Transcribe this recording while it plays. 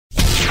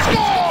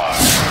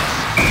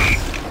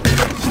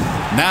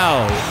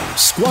Now,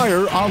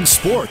 Squire on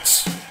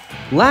Sports.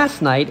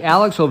 Last night,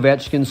 Alex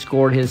Ovechkin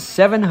scored his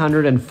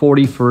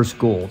 741st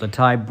goal to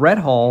tie Brett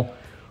Hull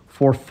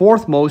for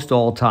fourth most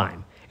all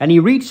time. And he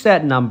reached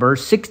that number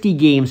 60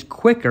 games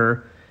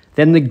quicker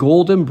than the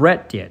Golden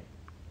Brett did.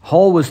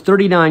 Hull was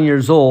 39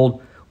 years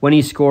old when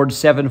he scored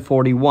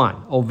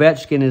 741.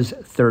 Ovechkin is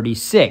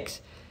 36.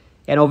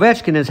 And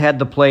Ovechkin has had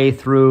to play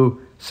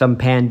through some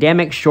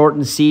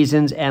pandemic-shortened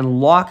seasons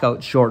and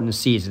lockout-shortened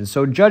seasons.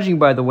 So judging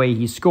by the way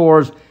he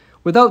scores,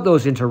 without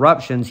those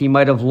interruptions, he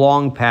might have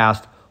long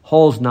passed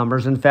Hull's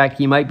numbers. In fact,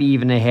 he might be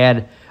even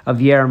ahead of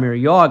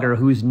Jaromir Jagr,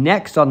 who's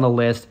next on the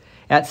list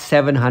at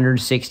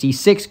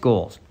 766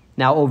 goals.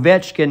 Now,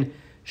 Ovechkin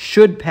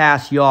should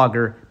pass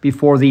Jagr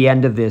before the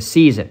end of this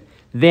season.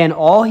 Then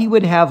all he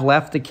would have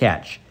left to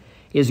catch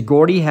is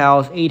Gordie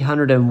Howe's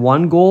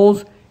 801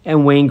 goals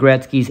and Wayne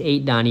Gretzky's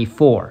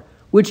 894,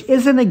 which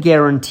isn't a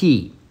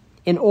guarantee.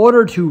 In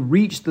order to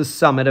reach the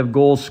summit of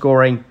goal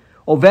scoring,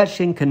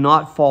 Ovechkin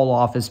cannot fall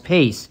off his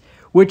pace,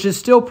 which is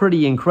still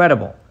pretty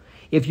incredible.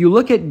 If you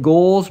look at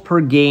goals per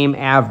game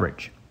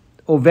average,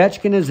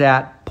 Ovechkin is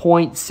at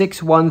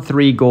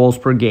 .613 goals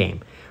per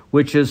game,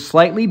 which is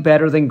slightly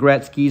better than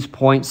Gretzky's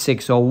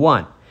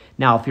 .601.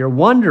 Now, if you're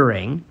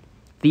wondering,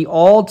 the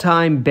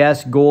all-time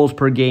best goals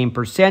per game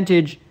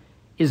percentage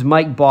is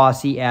Mike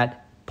Bossy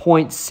at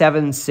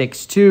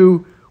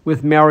 .762,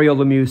 with Mario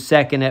Lemieux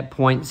second at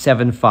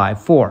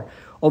 .754.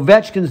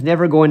 Ovechkin's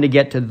never going to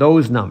get to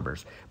those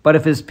numbers, but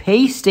if his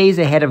pace stays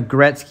ahead of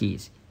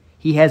Gretzky's,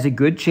 he has a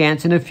good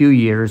chance in a few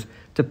years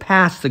to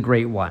pass the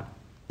Great One.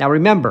 Now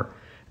remember,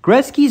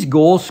 Gretzky's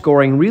goal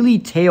scoring really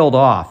tailed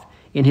off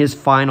in his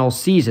final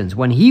seasons.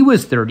 When he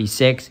was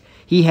 36,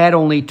 he had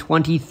only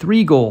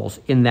 23 goals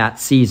in that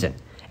season.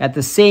 At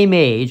the same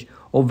age,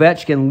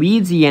 Ovechkin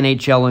leads the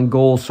NHL in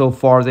goals so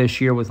far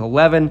this year with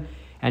 11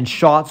 and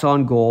shots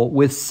on goal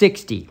with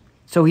 60.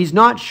 So he's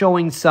not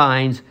showing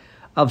signs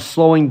of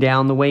slowing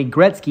down the way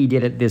Gretzky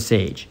did at this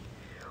age.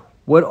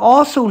 What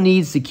also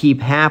needs to keep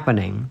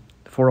happening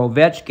for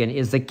Ovechkin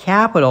is the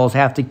Capitals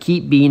have to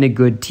keep being a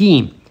good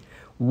team.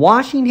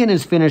 Washington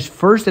has finished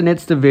first in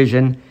its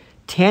division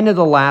 10 of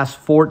the last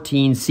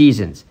 14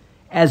 seasons.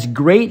 As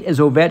great as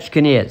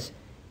Ovechkin is,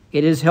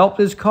 it has helped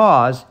his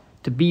cause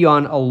to be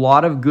on a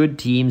lot of good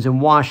teams in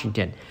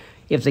Washington.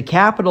 If the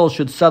Capitals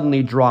should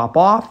suddenly drop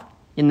off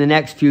in the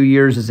next few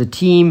years as a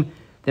team,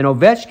 then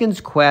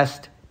Ovechkin's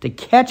quest to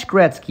catch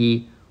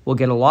Gretzky will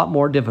get a lot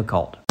more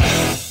difficult.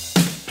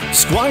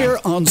 Squire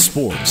on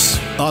Sports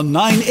on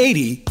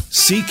 980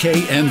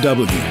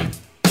 CKNW.